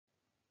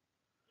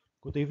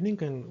Good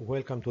evening and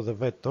welcome to the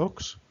Vet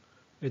Talks,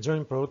 a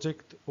joint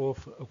project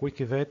of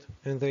WikiVet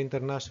and the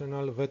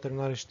International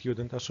Veterinary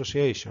Student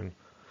Association.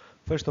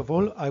 First of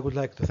all, I would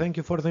like to thank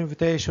you for the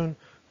invitation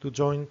to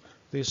join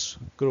this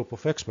group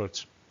of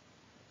experts.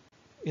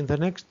 In the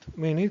next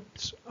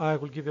minutes, I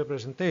will give you a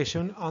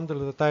presentation under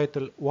the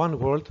title One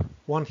World,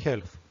 One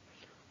Health.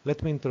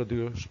 Let me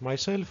introduce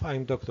myself.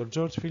 I'm Dr.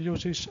 George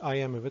Filioussis. I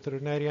am a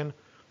veterinarian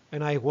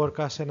and I work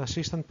as an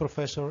assistant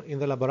professor in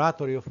the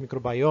Laboratory of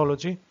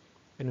Microbiology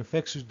and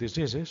Infectious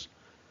Diseases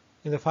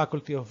in the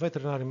Faculty of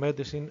Veterinary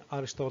Medicine,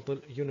 Aristotle,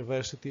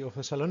 University of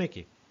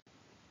Thessaloniki.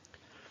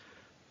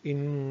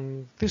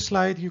 In this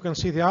slide, you can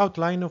see the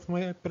outline of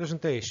my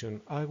presentation.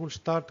 I will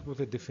start with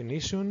the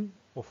definition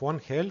of One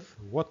Health.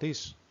 What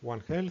is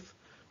One Health?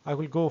 I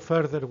will go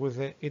further with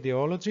the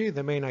ideology,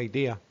 the main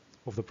idea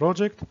of the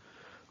project.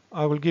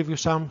 I will give you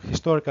some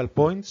historical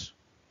points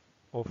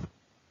of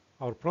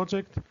our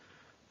project.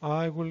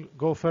 I will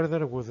go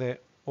further with the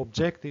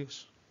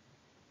objectives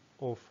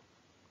of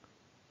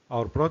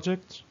our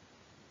projects.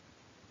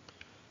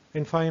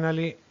 And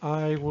finally,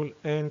 I will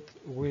end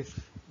with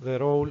the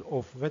role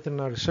of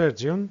veterinary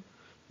surgeon,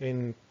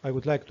 and I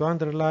would like to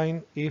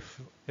underline if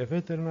a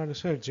veterinary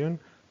surgeon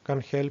can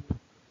help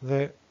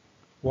the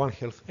One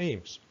Health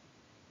aims.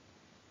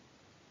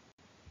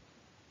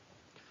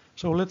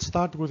 So let's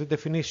start with the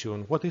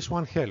definition. What is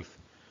One Health?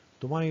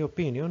 To my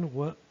opinion,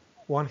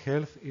 One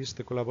Health is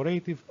the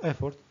collaborative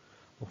effort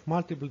of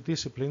multiple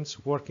disciplines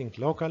working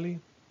locally,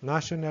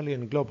 nationally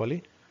and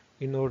globally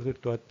in order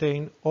to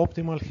attain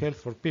optimal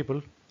health for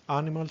people,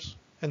 animals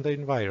and the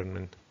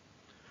environment.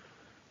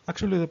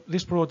 Actually,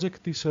 this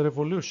project is a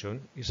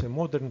revolution, is a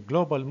modern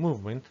global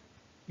movement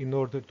in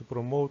order to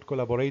promote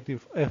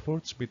collaborative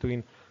efforts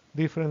between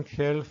different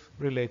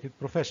health-related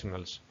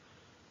professionals,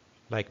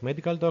 like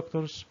medical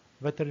doctors,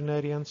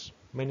 veterinarians,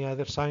 many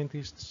other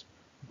scientists,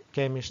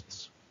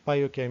 chemists,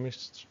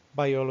 biochemists,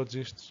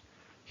 biologists,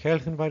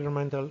 health,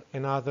 environmental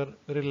and other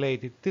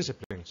related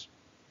disciplines.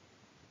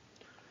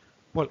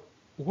 Well,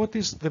 what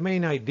is the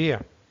main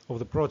idea of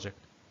the project?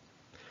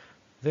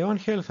 The One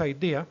Health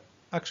idea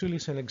actually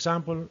is an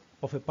example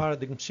of a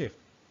paradigm shift.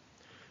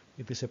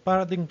 It is a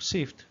paradigm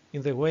shift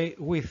in the way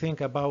we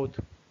think about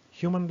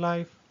human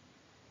life,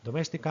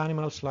 domestic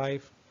animals'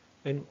 life,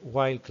 and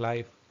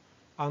wildlife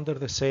under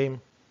the same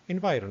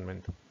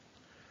environment.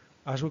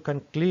 As we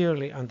can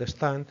clearly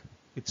understand,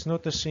 it's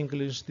not a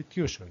single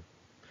institution,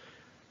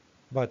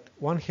 but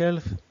One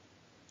Health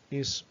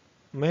is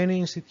many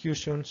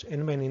institutions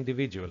and many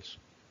individuals.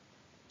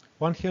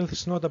 One Health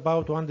is not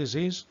about one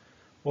disease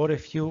or a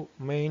few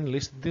main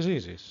listed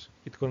diseases.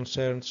 It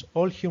concerns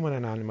all human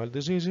and animal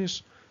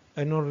diseases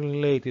and all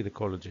related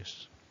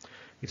ecologies.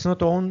 It's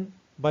not owned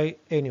by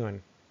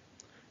anyone.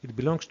 It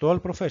belongs to all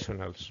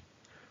professionals.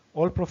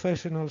 All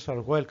professionals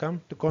are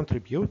welcome to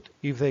contribute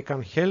if they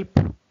can help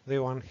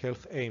the One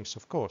Health aims,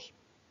 of course.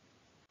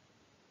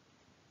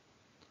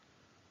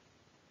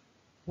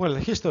 Well, the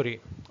history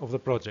of the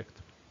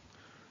project.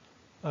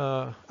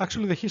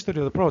 Actually, the history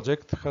of the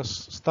project has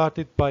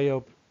started by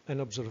an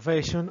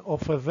observation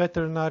of a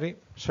veterinary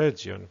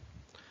surgeon,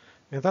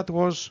 and that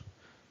was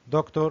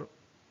Dr.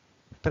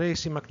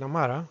 Tracy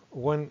McNamara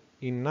when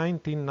in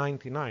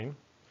 1999,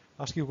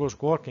 as he was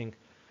working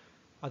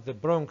at the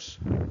Bronx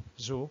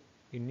Zoo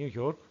in New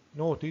York,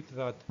 noted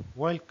that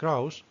wild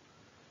crows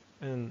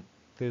and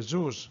the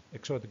zoo's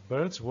exotic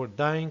birds were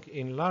dying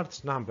in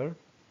large number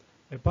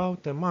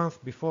about a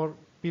month before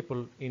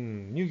people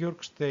in New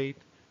York State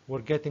were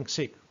getting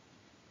sick.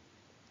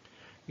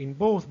 In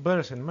both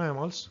birds and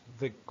mammals,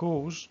 the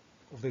cause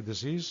of the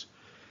disease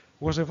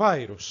was a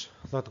virus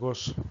that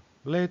was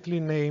lately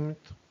named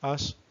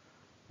as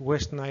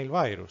West Nile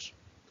virus.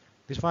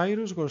 This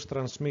virus was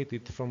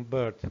transmitted from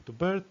bird to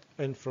bird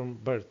and from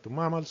bird to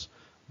mammals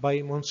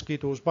by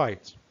mosquitoes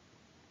bites.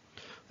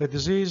 The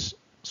disease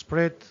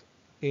spread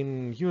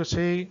in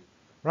USA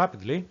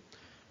rapidly,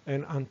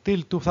 and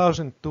until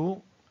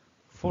 2002,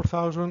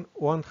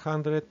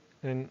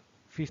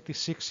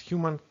 4,156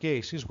 human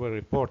cases were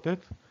reported,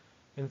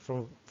 and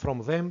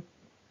from them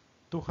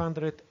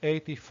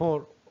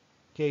 284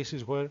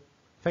 cases were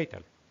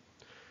fatal.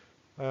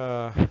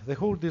 The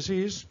whole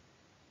disease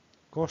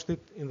costed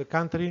in the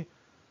country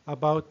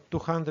about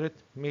 $200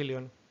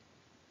 million.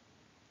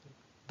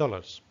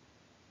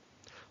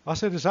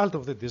 As a result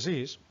of the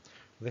disease,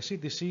 the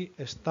CDC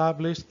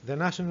established the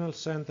National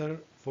Center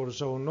for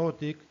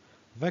Zoonotic,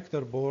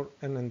 Vector-Borne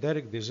and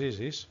Endemic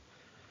Diseases,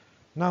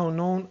 now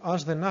known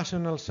as the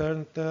National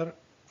Center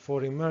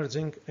for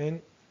Emerging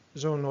and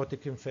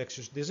Zoonotic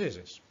Infectious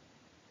Diseases.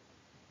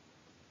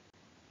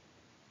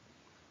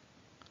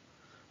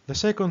 The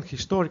second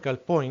historical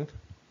point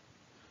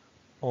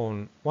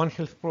on One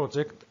Health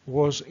project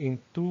was in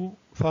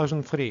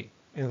 2003,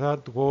 and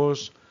that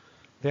was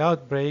the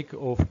outbreak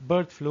of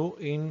bird flu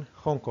in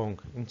Hong Kong,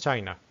 in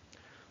China.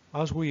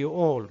 As we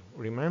all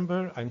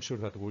remember, I'm sure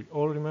that we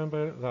all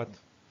remember that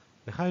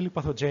the highly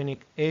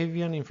pathogenic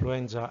avian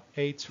influenza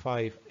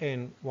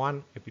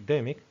H5N1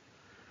 epidemic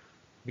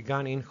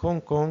began in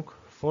Hong Kong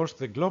forced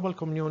the global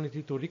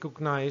community to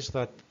recognize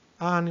that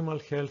animal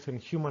health and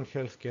human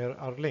health care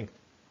are linked.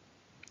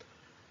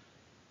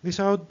 This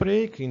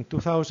outbreak in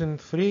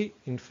 2003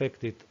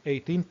 infected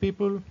 18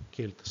 people,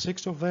 killed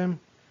 6 of them,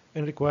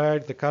 and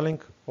required the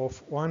culling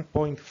of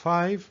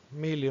 1.5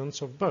 million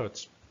of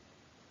birds.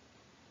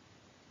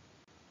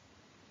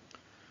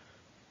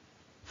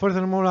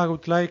 Furthermore, I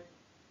would like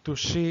to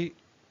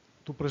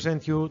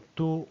present you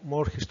two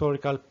more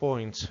historical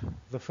points.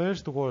 The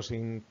first was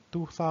in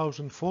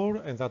 2004,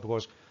 and that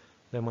was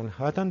the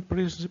Manhattan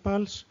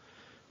Principles.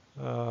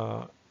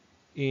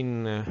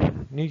 In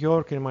New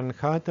York and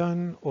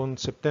Manhattan on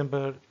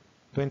September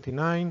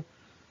 29,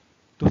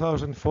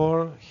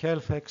 2004,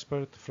 health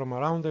experts from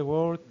around the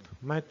world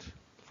met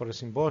for a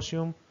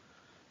symposium,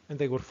 and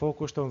they were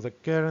focused on the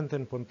current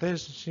and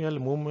potential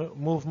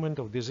movement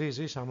of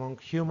diseases among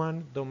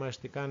human,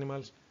 domestic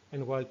animals,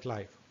 and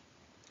wildlife.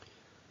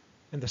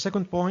 And the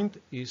second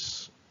point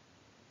is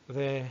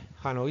the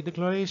Hanoi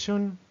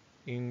Declaration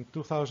in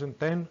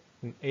 2010,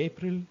 in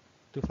April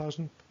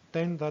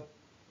 2010, that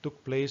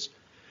took place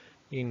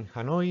in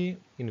Hanoi,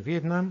 in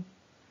Vietnam,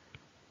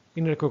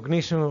 in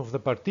recognition of the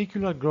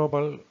particular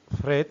global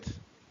threat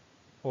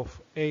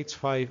of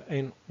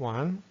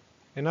H5N1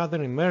 and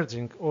other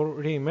emerging or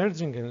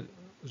re-emerging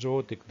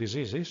zoonotic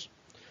diseases.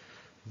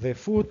 The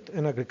Food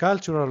and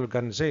Agricultural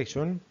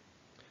Organization,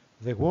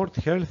 the World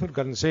Health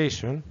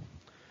Organization,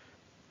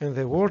 and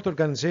the World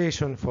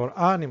Organization for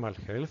Animal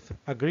Health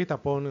agreed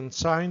upon and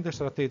signed a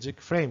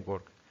strategic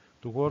framework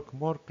to work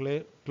more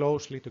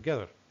closely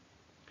together.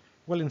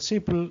 Well, in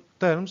simple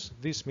terms,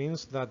 this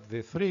means that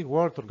the three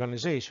world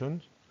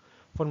organizations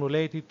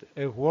formulated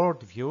a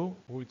worldview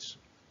which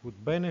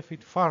would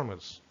benefit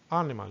farmers,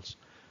 animals,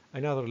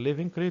 and other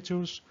living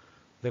creatures,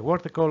 the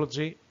world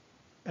ecology,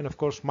 and of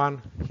course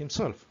man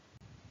himself.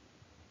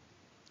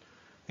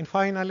 And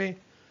finally,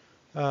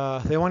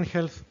 the One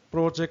Health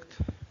project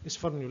is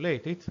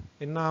formulated,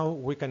 and now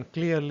we can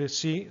clearly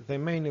see the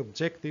main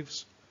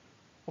objectives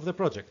of the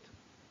project,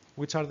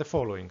 which are the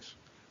following: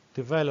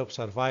 develop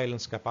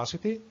surveillance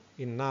capacity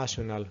in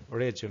national,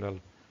 regional,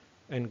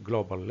 and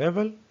global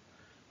level,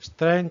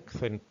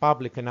 strengthen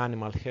public and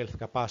animal health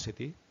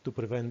capacity to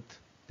prevent,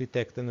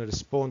 detect, and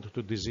respond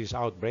to disease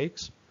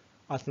outbreaks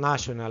at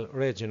national,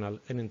 regional,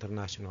 and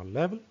international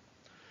level,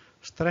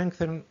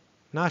 strengthen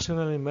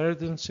national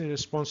emergency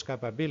response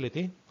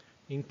capability,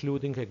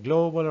 including a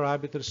global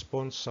rapid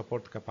response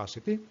support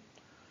capacity,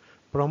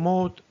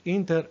 promote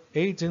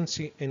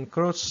interagency and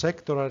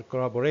cross-sectoral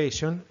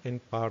collaboration and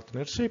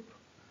partnership,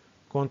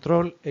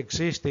 control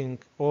existing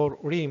or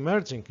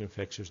re-emerging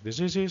infectious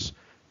diseases,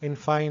 and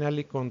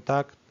finally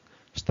conduct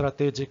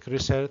strategic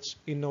research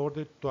in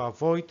order to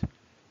avoid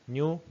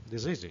new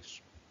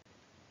diseases.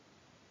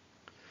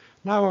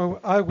 Now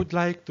I would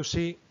like to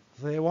see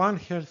the One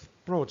Health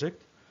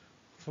project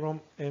from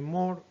a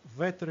more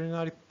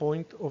veterinary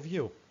point of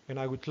view, and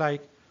I would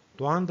like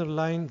to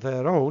underline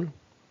the role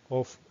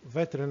of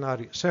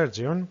veterinary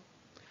surgeon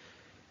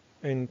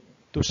and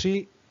to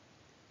see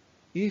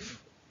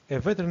if a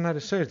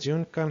veterinary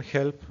surgeon can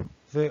help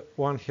the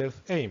One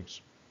Health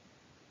aims.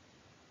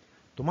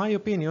 To my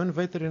opinion,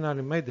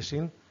 veterinary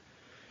medicine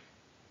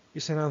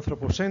is an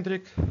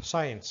anthropocentric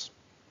science,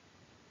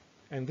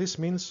 and this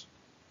means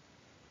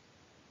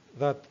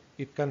that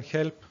it can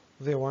help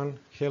the One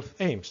Health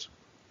aims.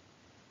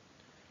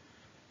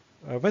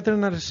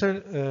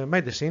 Veterinary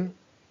medicine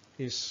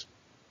is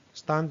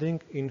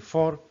standing in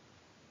four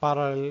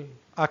parallel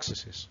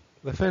axes.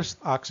 The first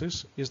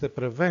axis is the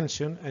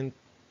prevention and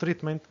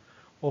treatment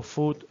of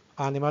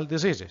food-animal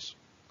diseases,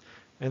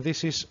 and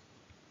this is,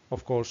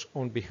 of course,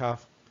 on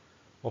behalf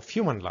of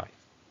human life.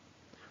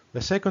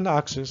 The second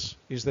axis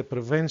is the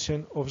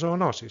prevention of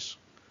zoonosis,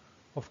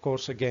 of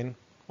course, again,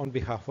 on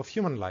behalf of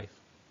human life.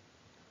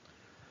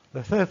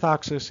 The third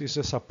axis is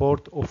the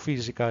support of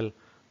physical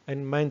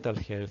and mental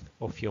health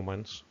of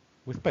humans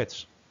with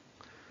pets.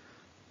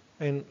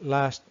 And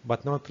last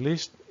but not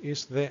least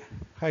is the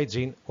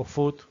hygiene of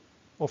food,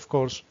 of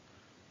course,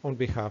 on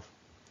behalf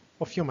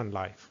of human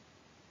life.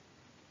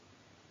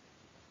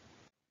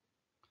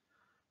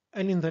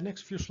 And in the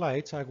next few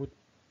slides, I would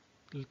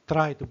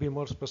try to be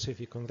more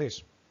specific on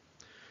this.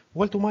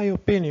 Well, to my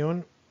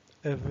opinion,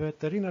 a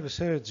veterinary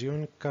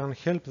surgeon can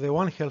help the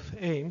One Health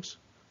aims,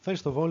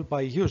 first of all,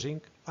 by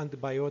using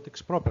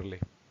antibiotics properly.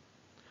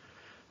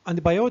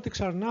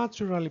 Antibiotics are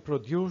naturally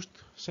produced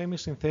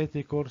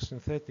semi-synthetic or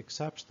synthetic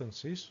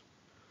substances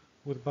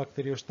with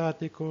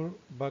bacteriostatic or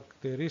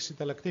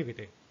bactericidal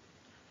activity.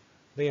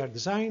 They are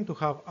designed to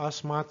have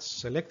as much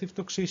selective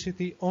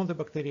toxicity on the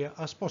bacteria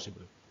as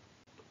possible.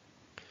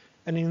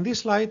 And in this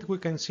slide, we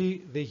can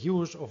see the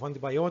use of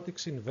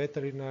antibiotics in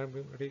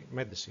veterinary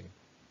medicine.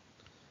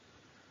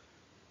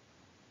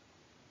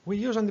 We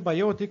use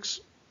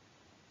antibiotics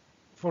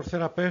for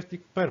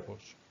therapeutic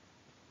purpose.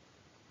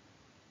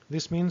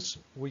 This means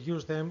we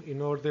use them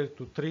in order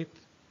to treat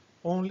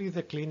only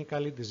the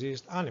clinically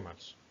diseased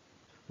animals.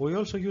 We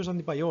also use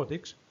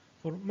antibiotics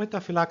for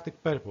metaphylactic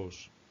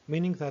purpose,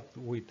 meaning that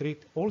we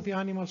treat all the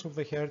animals of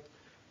the herd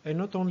and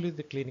not only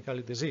the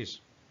clinically diseased.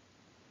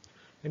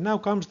 And now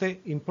comes the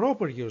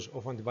improper use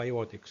of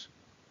antibiotics,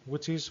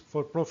 which is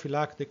for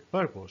prophylactic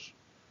purpose,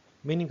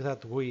 meaning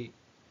that we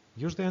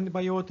use the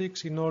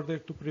antibiotics in order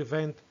to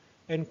prevent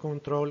and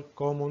control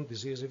common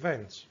disease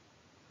events.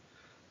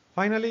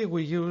 Finally,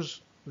 we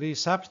use these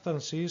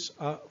substances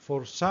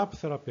for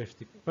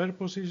subtherapeutic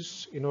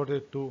purposes in order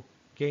to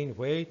gain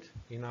weight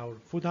in our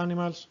food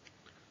animals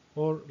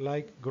or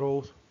like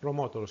growth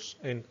promoters.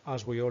 And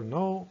as we all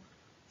know,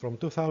 from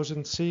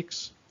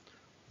 2006,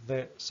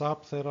 the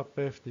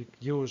subtherapeutic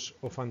use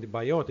of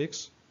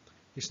antibiotics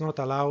is not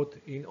allowed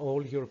in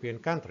all European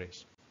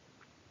countries.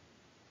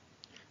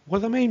 Well,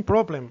 the main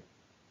problem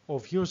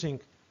of using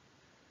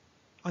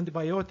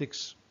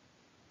antibiotics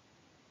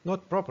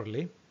not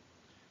properly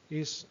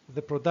is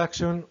the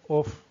production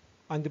of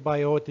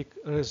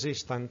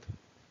antibiotic-resistant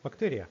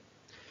bacteria.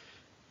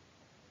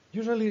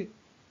 Usually,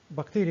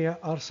 bacteria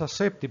are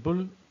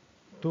susceptible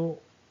to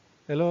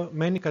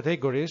many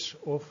categories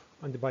of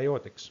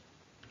antibiotics.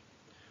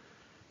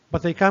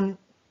 But they can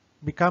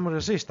become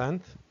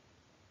resistant,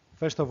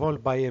 first of all,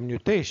 by a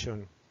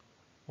mutation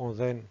on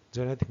the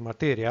genetic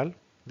material.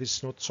 This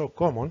is not so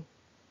common.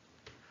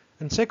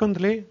 And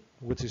secondly,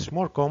 which is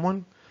more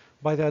common,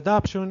 by the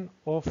adoption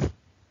of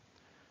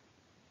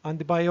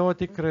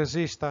antibiotic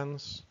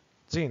resistance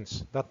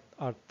genes that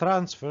are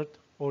transferred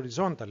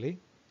horizontally,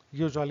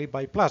 usually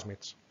by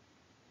plasmids.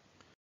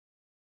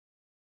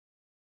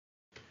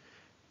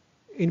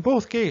 In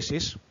both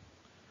cases,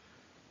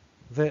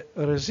 the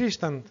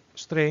resistant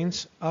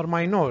strains are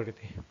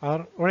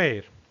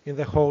rare in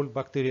the whole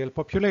bacterial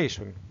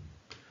population.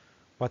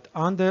 But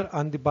under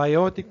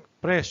antibiotic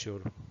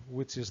pressure,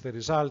 which is the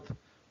result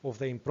of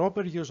the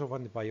improper use of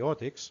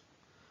antibiotics,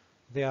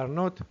 they are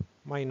not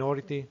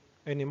minority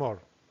anymore.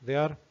 They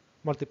are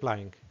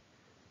multiplying.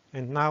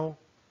 And now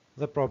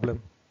the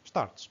problem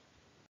starts.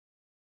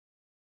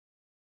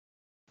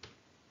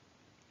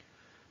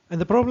 And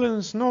the problem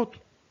is not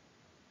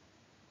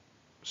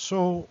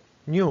so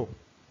new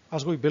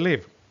as we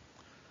believe.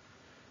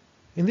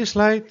 In this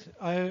slide,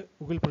 I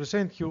will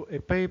present you a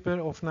paper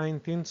of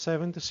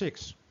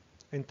 1976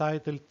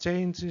 entitled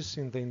Changes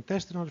in the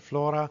Intestinal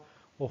Flora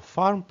of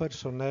Farm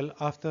Personnel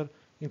After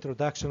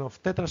Introduction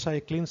of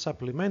Tetracycline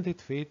Supplemented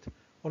Feed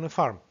on a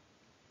Farm.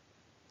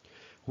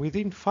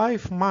 Within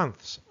 5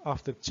 months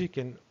after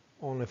chicken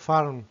on a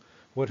farm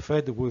were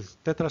fed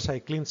with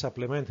tetracycline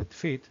supplemented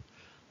feed,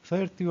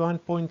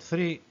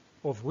 31.3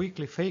 of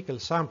weekly fecal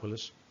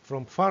samples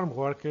from farm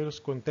workers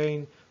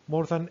contain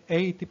more than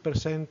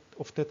 80%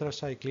 of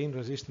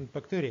tetracycline-resistant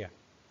bacteria.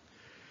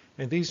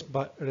 And these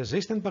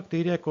resistant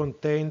bacteria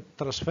contain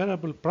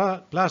transferable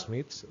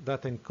plasmids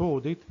that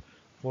encoded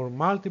for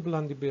multiple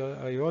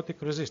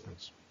antibiotic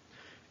resistance.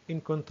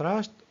 In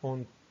contrast,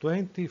 on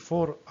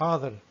 24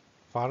 other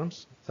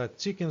farms that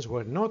chickens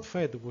were not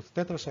fed with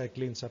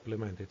tetracycline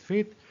supplemented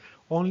feed,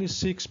 only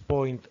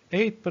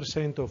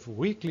 6.8% of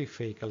weekly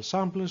fecal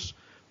samples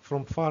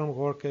from farm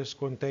workers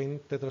contain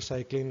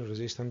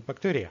tetracycline-resistant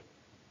bacteria.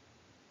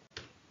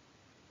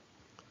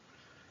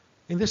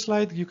 In this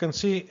slide, you can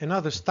see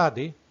another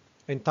study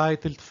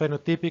entitled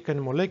Phenotypic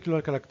and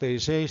Molecular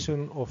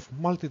Characterization of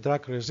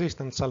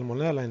Multidrug-Resistant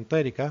Salmonella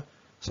enterica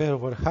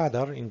Serover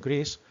Hadar in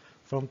Greece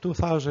from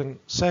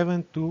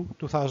 2007 to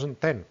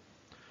 2010.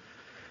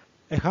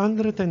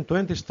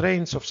 120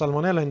 strains of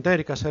Salmonella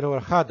enterica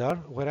Serover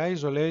Hadar were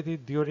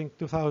isolated during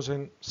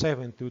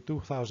 2007 to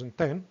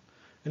 2010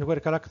 and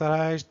were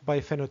characterized by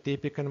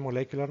phenotypic and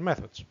molecular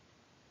methods.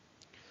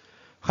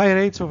 High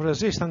rates of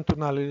resistance to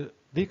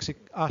nalidixic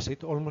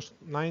acid, almost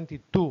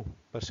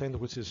 92%,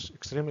 which is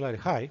extremely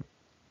high,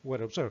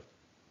 were observed.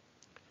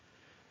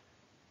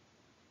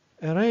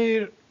 A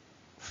rare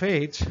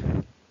phage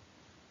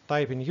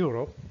type in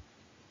Europe,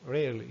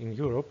 rarely in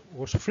Europe,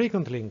 was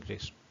frequently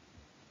increased.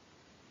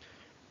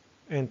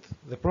 And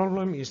the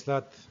problem is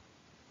that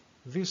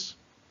this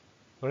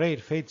rare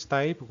phage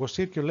type was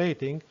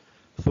circulating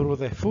through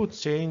the food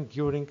chain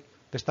during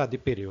the study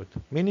period,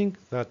 meaning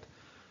that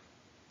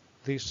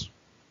this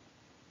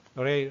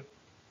rare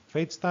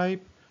phage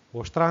type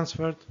was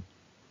transferred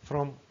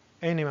from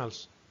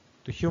animals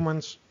to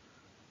humans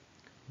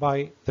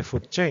by the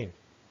food chain.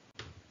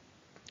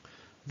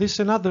 This is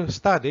another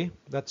study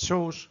that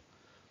shows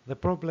the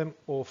problem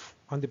of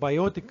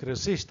antibiotic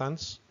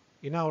resistance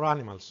in our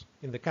animals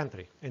in the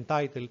country,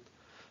 entitled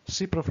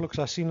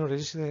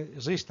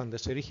Ciprofloxacin-resistant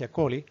Escherichia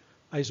coli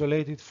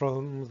isolated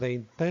from the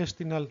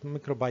intestinal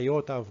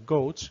microbiota of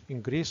goats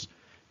in Greece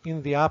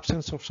in the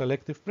absence of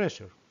selective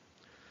pressure.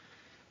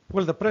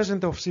 Well, the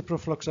presence of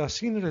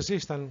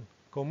ciprofloxacin-resistant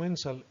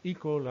commensal E.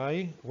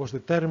 coli was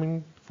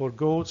determined for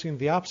goats in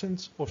the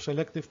absence of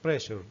selective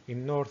pressure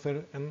in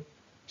northern and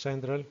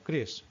central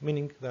Greece,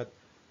 meaning that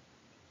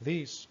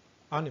these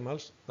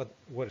animals that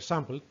were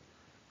sampled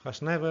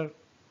has never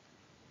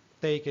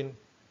taken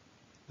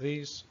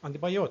these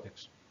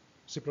antibiotics,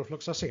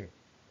 ciprofloxacin.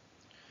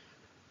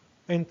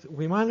 And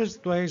we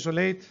managed to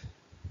isolate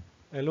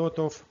a lot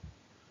of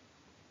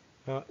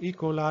E.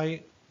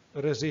 coli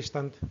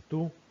resistant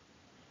to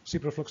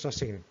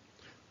ciprofloxacin.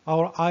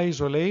 Our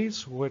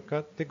isolates were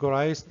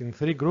categorized in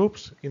 3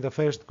 groups. In the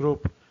first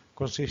group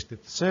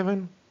consisted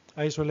 7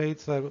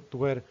 isolates that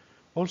were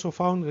also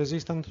found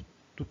resistant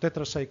to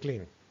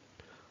tetracycline.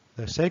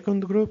 The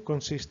second group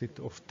consisted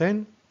of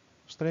 10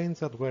 strains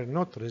that were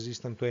not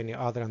resistant to any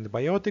other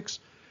antibiotics,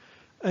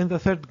 and the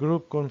third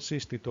group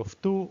consisted of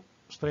 2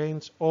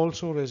 strains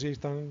also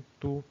resistant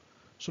to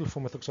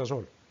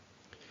sulfamethoxazole.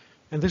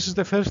 And this is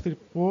the first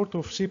report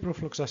of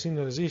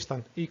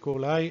ciprofloxacin-resistant E.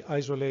 coli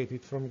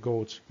isolated from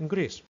goats in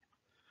Greece.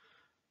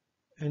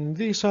 And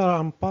these are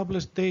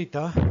unpublished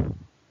data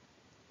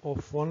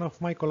of one of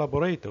my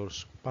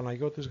collaborators,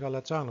 Panagiotis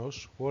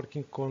Galatsanos,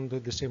 working on the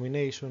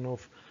dissemination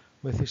of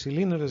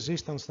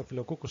methicillin-resistant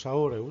Staphylococcus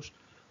aureus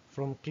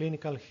from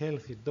clinical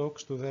healthy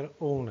dogs to their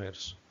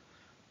owners.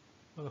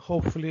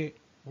 Hopefully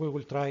we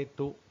will try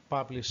to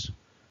publish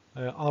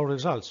our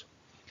results.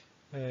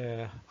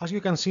 As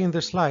you can see in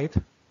the slide,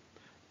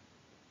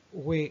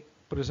 we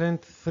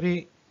present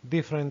 3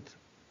 different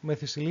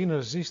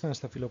methicillin-resistant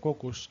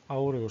Staphylococcus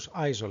aureus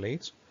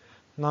isolates.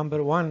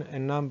 Number 1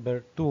 and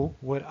number 2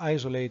 were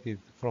isolated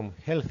from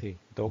healthy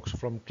dogs,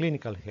 from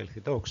clinical healthy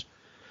dogs,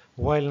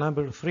 while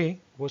number 3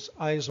 was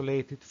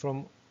isolated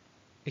from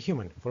a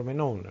human, from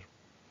an owner.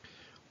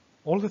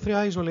 All the 3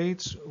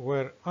 isolates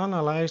were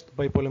analyzed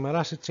by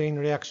polymerase chain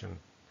reaction,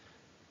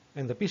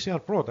 and the PCR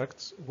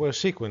products were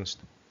sequenced.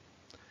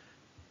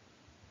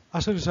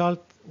 As a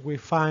result, we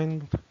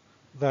find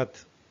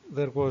that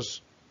there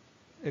was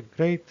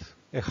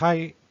a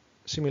high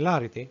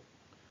similarity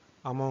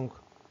among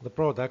the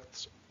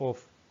products of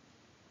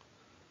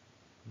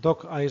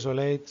dog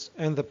isolates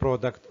and the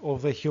product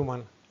of the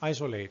human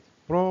isolate.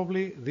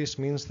 Probably this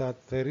means that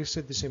there is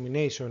a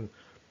dissemination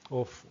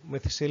of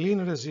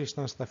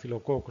methicillin-resistant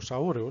Staphylococcus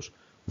aureus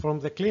from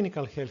the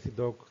clinical healthy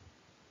dog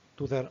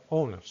to their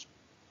owners.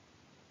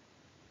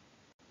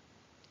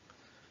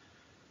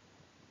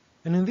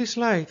 And in this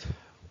slide,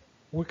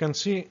 we can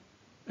see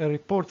a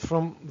report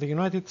from the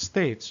United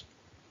States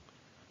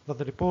that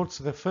reports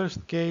the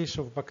first case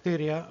of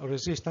bacteria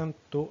resistant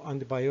to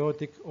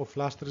antibiotic of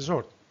last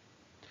resort.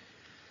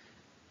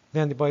 The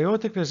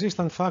antibiotic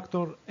resistant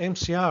factor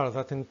MCR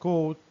that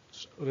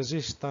encodes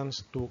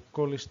resistance to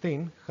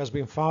colistin has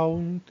been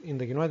found in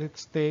the United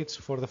States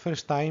for the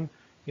first time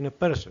in a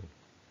person,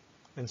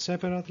 and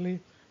separately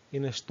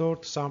in a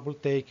stored sample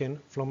taken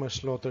from a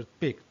slaughtered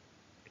pig.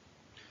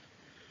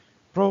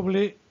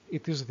 Probably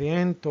it is the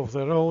end of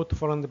the road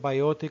for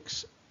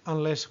antibiotics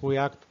unless we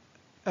act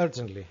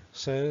urgently,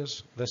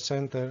 says the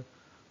Center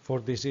for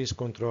Disease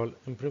Control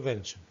and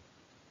Prevention.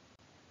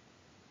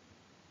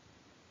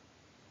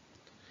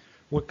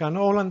 We can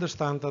all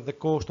understand that the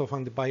cost of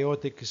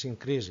antibiotics is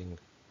increasing,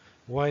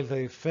 while the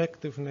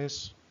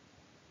effectiveness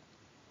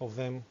of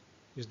them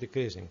is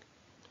decreasing.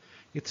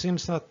 It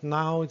seems that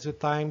now is the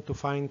time to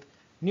find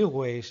new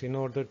ways in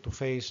order to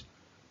face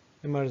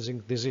emerging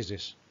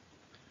diseases.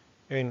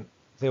 And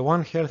the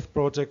One Health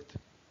project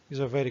is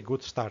a very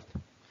good start.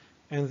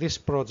 And this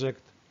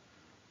project,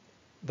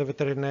 the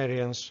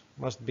veterinarians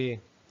must be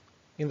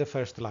in the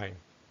first line.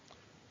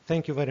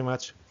 Thank you very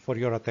much for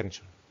your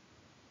attention.